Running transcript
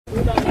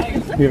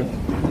Here.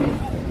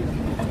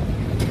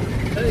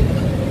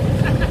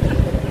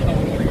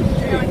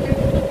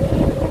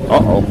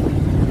 Uh-oh.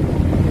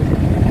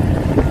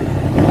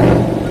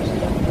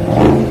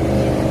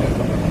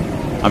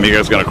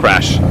 Amigo's gonna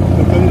crash.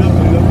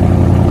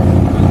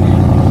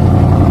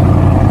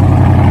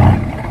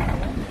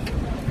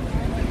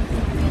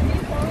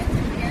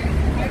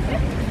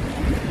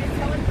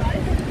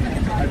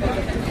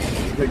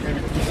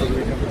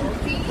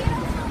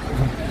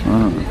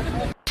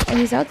 Oh,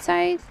 he's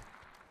outside.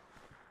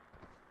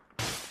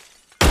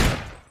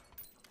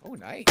 Oh,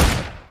 nice.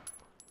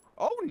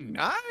 Oh,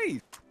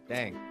 nice.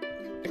 Dang.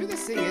 Maybe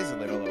this thing is a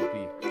little OP.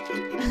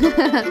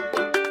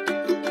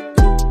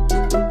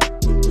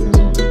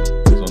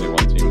 There's only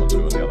one team, what's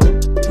doing the other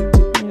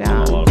one?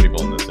 Yeah. A lot of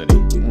people in the city.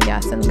 Yeah,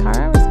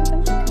 Sankara or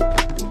something.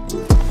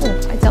 Oh,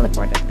 I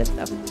teleported. Good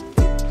stuff.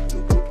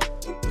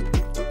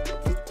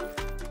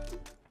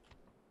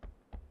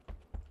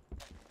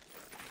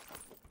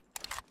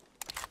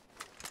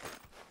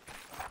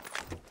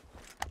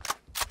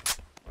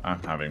 I'm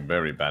having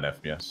very bad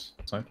FPS.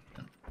 Side.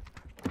 Yeah.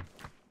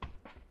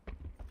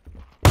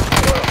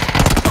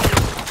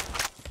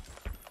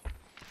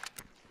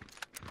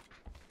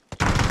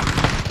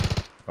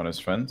 Got his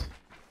friend.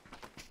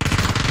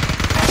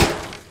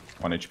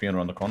 1 HP and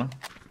around the corner.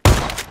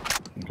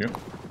 Thank you.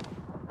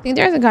 I think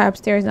there's a guy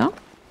upstairs, no?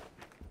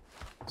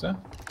 Is there?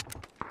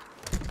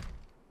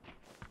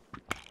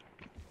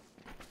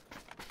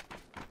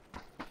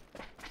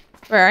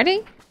 Where are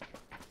they?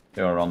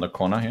 They're around the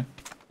corner here.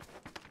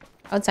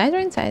 Outside or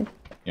inside?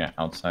 Yeah,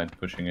 outside,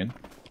 pushing in.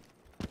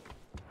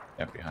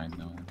 Yeah, behind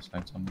now,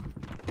 inside somewhere.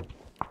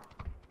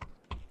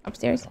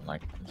 Upstairs. I don't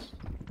like this.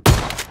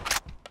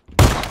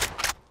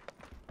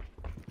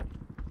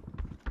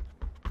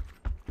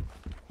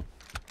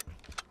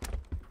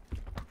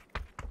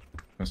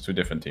 There's two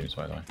different teams,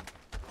 by the way.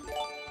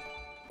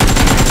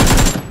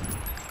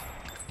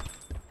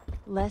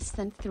 Less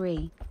than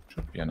 3.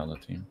 Should be another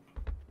team.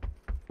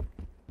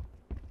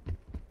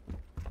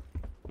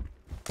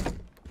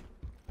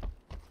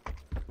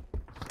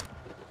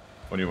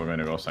 What do you were going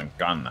to go some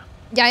gun?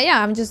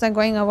 Yeah, I'm just like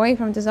going away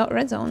from the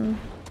red zone.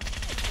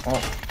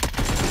 Oh.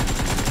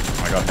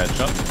 I got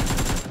headshot.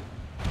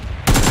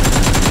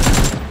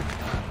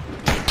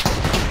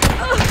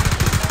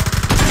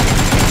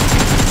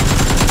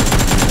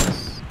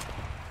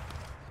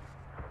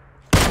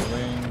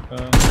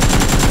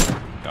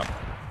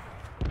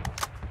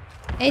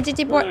 Hey,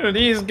 GG boy. What do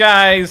these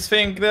guys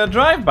think they're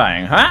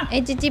drive-bying, huh?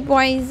 Hey, GG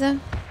boys.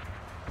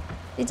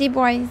 GG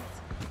boys.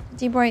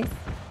 GG boys.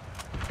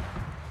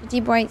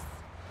 GG boys.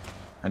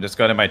 I just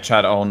got in my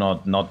chat, oh,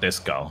 not this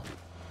girl.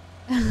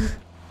 I'm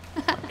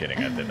kidding,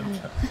 I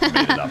didn't. I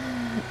made it up.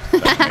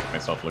 Just to make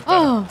myself look better.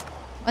 Oh,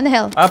 on the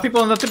hill.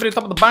 People on the tippity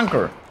top of the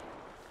bunker.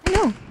 I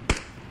know.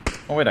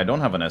 Oh wait, I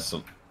don't have an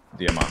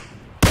DMR.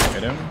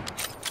 Get him.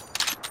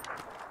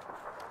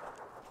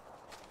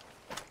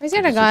 Where's the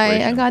other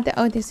guy? I got the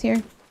Otis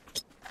here.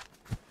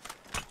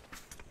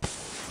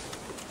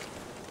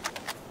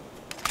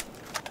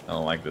 I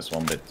don't like this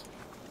one bit.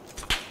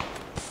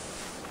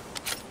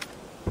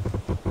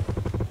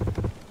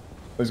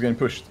 Who's getting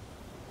pushed?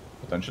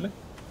 Potentially?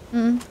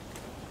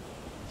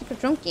 Super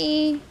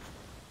drunky.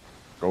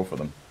 Go for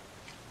them.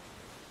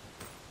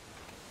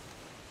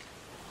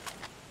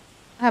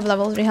 I have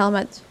level 3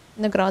 helmet.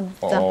 Nagrad.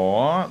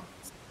 Oh.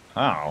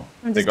 How?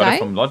 From They this got guy? it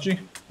from Logi?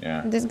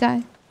 Yeah. This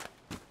guy.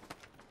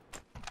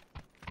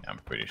 I'm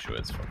pretty sure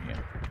it's from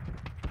here.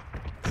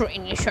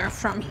 Pretty sure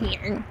from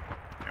here.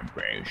 I'm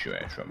pretty sure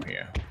it's from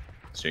here.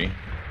 See?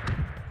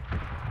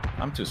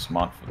 I'm too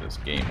smart for this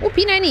game. Oh,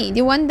 P90.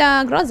 You won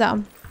the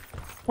Groza.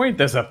 Wait,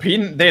 there's a P...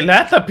 They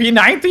left a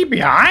P90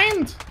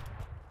 behind?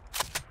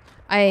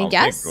 I I'll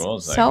guess take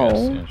Groza, so. I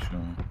guess. Yeah,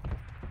 sure.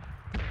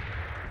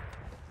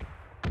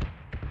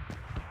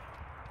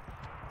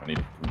 I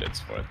need bullets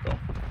for it though.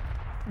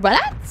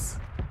 Bullets?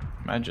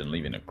 Imagine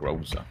leaving a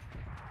Groza.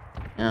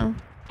 Oh.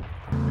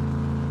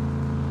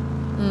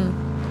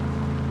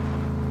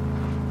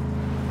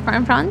 Far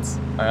in front?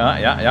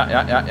 Yeah.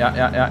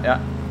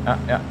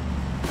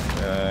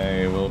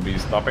 They will be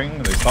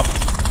stopping. They stopped.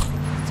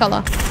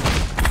 Solo.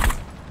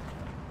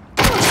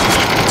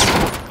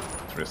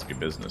 It's risky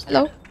business. Dude.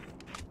 Hello.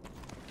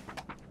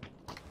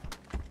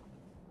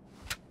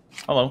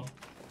 Hello.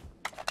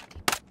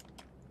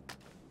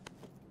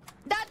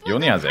 He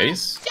only has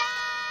ace? What's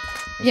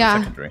Yeah.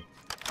 the secondary?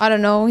 I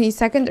don't know. He's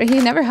secondary. He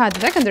never had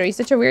secondary. He's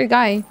such a weird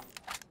guy.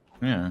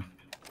 Yeah.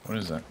 What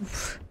is that?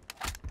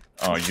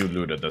 Oh, you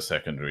looted the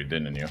secondary,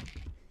 didn't you?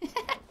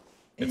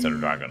 It's a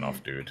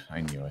DRAGUNOV, dude.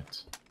 I knew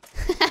it.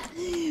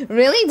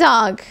 Really,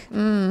 dog?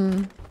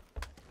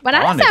 But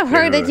I must have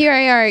heard that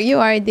you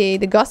are the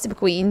gossip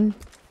queen.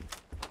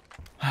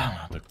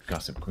 The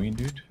gossip queen,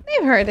 dude.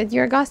 I've heard that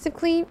you're a gossip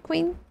queen.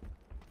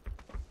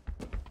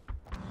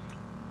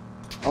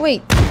 Oh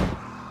wait.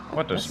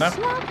 What the snap?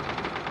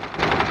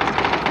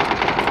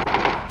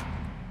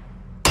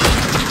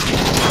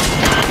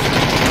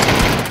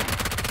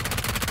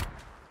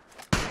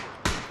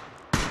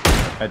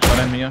 Headshot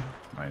in Mia.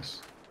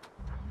 Nice.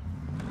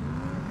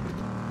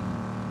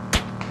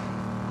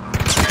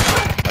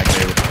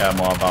 care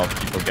more about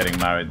people getting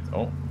married.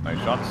 Oh, nice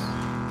shots.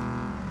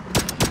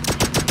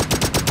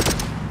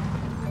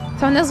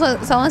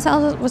 Someone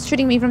else was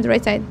shooting me from the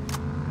right side.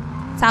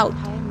 South.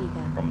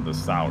 From the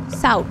south.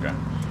 South. Okay.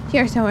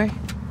 Here somewhere.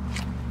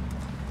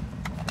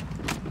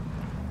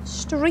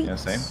 Street. Yeah,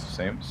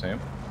 same.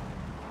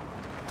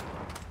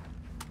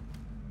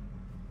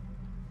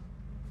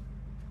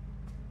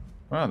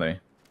 Where are they?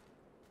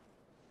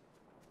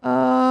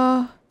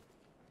 Oh,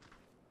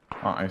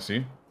 I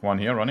see. One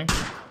here running.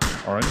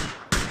 Orange.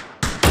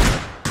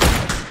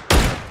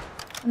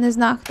 And there's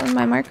knocked on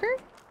my marker.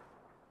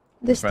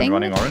 This Friend thing.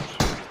 running orange.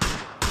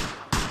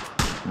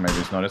 Maybe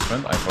it's not his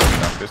friend. I thought he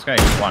knocked this guy.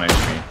 He's 1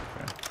 HP.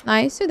 Okay.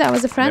 Nice. So that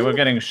was a friend. They were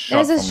getting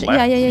shot from left.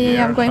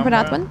 Yeah. I'm going for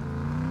that somewhere.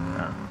 one.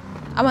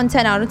 Yeah. I'm on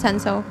 10 out of 10,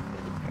 so.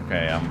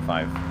 Okay, I'm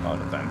 5 out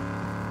of 10.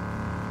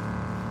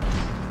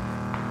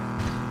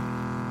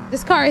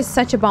 This car is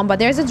such a bomb, but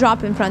there's a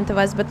drop in front of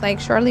us, but like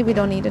surely we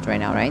don't need it right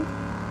now, right?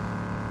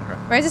 Okay.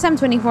 Where's this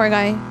M24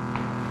 guy?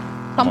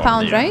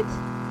 Compound, there. right?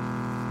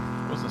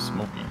 What's the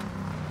smoky?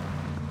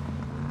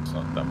 It's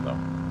not them though.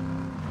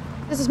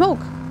 There's a smoke.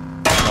 No,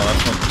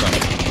 that's not them.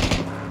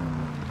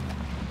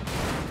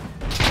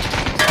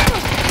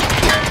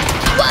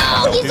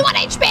 Whoa, he's 1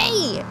 HP!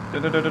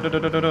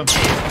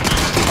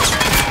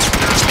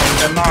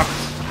 They're knocked.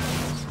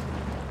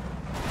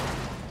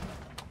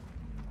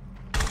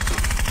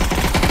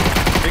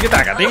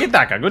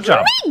 Tiki-taka, good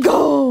job.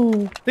 Go!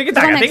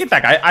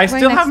 Tiki-taka. I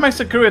still next. have my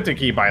security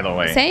key, by the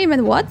way. Same,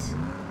 and what?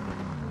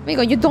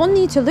 Amigo, you don't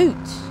need to loot.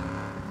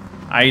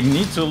 I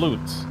need to loot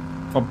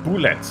for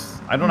bullets.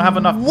 I don't have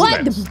enough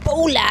What bullets.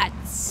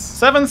 bullets?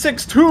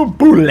 762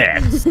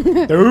 bullets,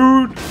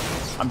 dude.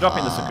 I'm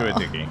dropping the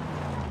security key.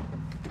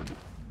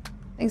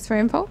 Thanks for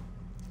info.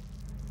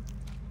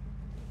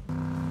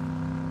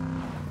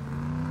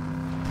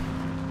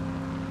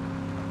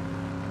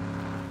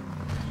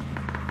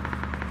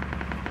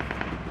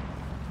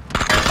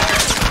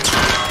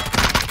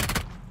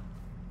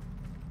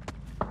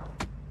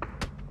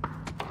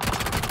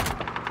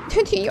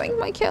 Dude, he yoinked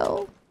my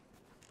kill.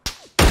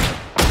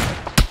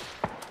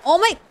 Oh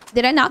my...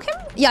 Did I knock him?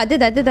 Yeah, I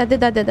did.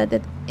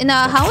 In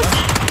a house?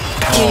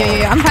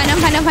 Yeah. I'm fine.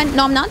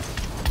 No, I'm not.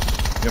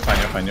 You're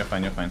fine. You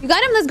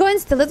got him. Let's go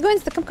insta.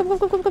 Come.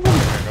 Okay,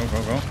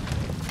 go.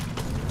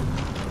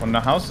 On the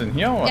house in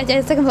here? Or?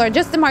 Yeah, second floor.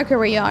 Just the marker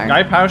where you are.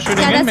 Guy parachuting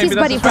yeah, in? that's Maybe his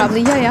that's buddy his friend?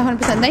 probably. Yeah,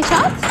 100%. Nice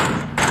shot.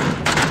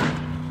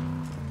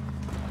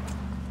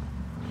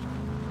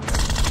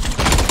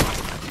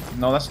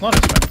 No, that's not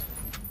his friend.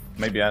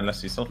 Maybe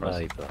unless he's still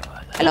first.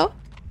 Hello.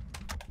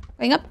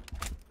 Going up.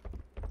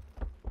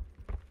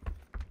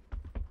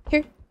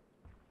 Here.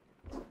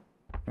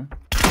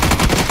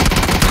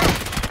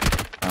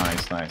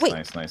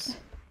 Nice.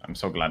 I'm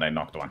so glad I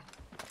knocked one.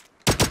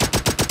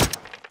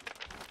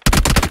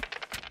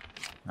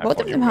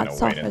 Both of them had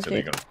softness,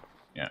 dude.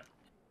 Yeah.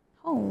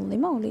 Holy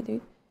moly,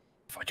 dude.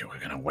 I thought you were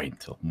gonna wait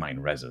till mine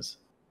reses.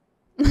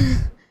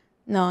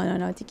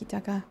 No,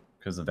 tiki-taka.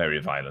 Because of very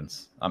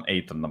violence. I'm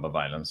 8 on number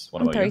violence.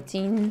 What I'm about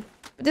 13.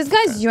 But this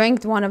guy's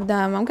yoinked one of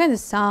them. I'm kind of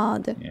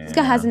sad. Yeah. This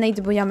guy has an 8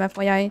 booyam,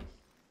 FYI.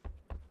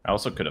 I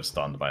also could have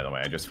stunned, by the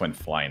way. I just went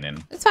flying in.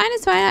 It's fine.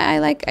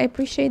 I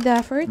appreciate the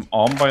effort.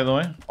 By the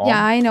way?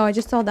 Yeah, I know. I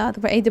just saw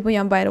that. But 8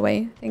 booyam, by the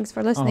way. Thanks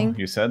for listening. Oh,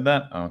 you said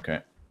that? Okay.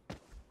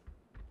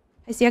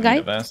 I see a guy.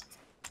 The best.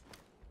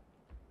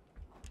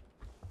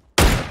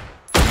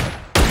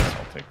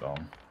 I'll take the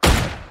arm.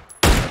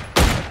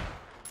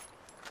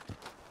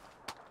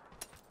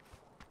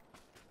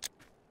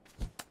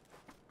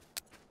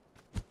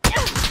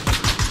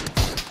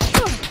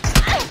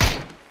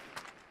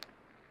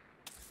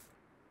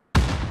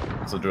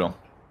 What's the drill?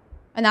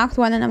 I knocked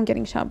one and I'm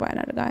getting shot by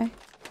another guy.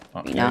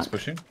 Oh, yeah, he's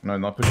pushing. No,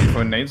 not pushing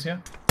for nades here.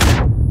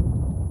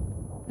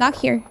 Knock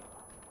here.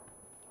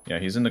 Yeah,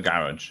 he's in the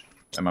garage.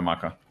 And my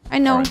marker. I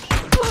know. Orange.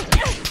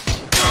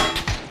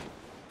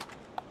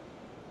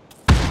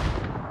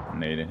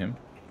 Naded him.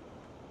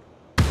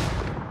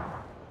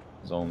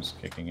 Zone's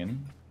kicking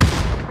in.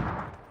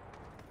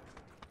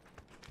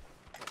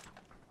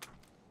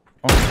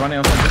 Oh, he's running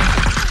outside there.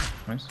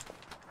 Nice.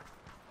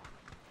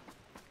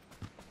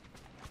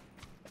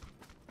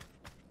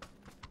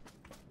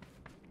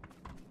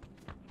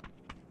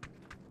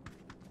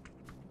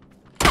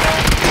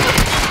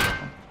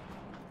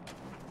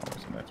 I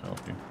wasn't there to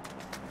help you.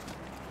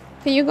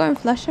 Can you go and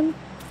flush him?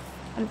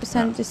 100%.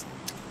 Yeah. Just.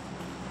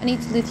 I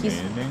need to loot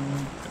his.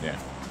 Yeah.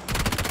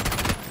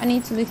 I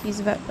need to loot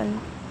his weapon.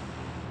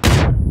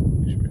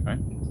 You should be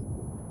fine.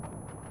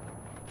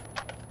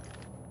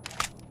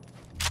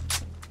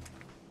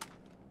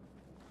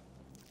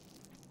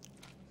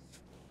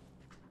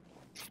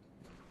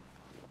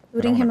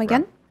 Looting him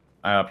again?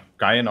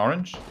 Guy in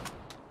orange.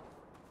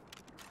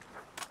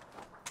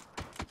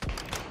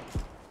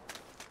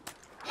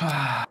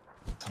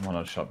 Someone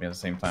else shot me at the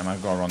same time. I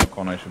go around the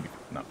corner. I should be.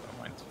 No, never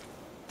mind.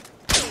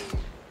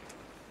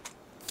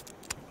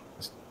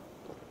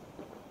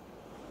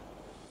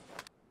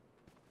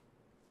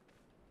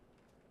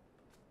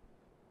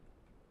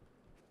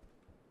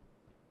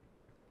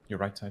 Your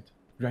right side.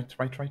 Right.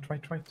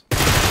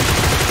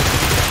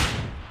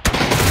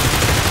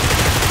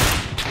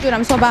 Dude,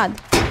 I'm so bad.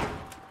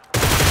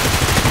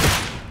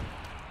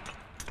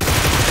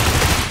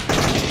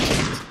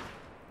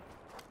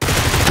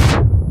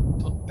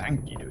 So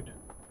tanky, dude.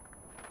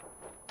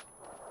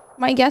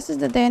 My guess is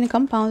that they're in a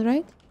compound,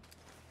 right?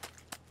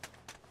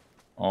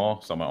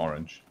 Oh, somewhere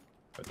orange.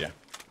 But yeah.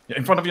 Yeah,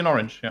 in front of you in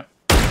orange, yeah.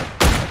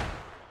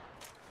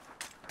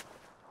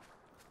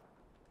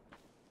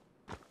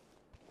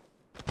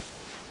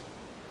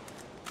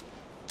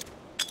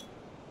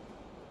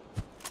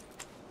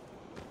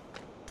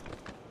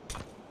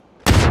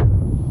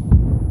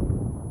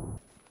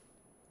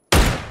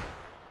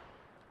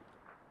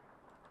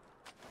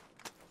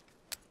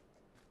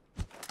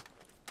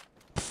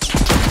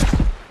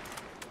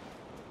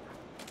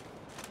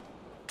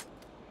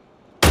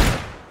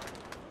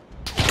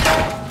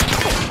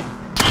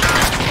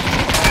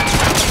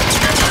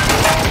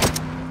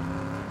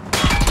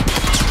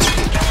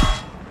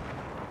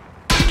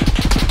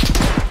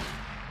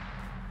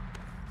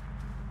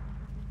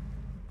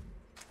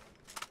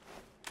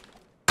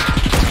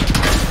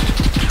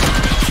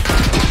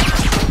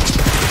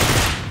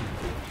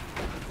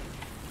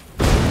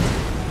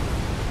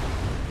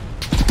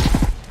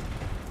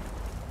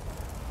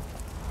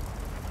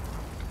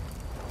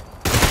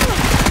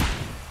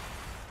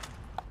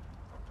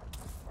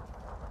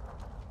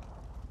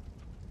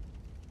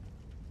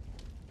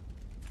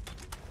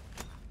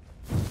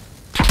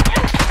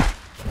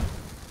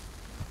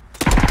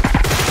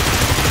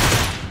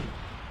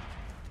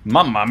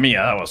 Mamma mia,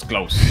 that was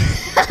close.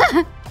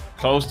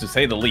 Close to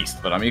say the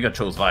least, but Amiga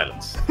chose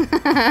violence.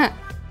 I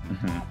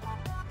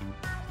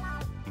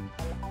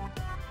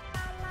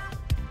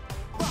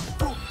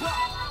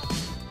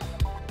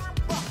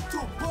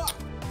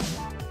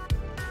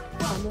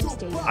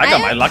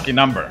got my lucky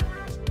number.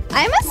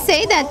 I must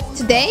say that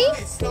today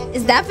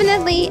is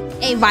definitely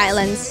a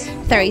violence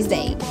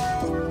Thursday.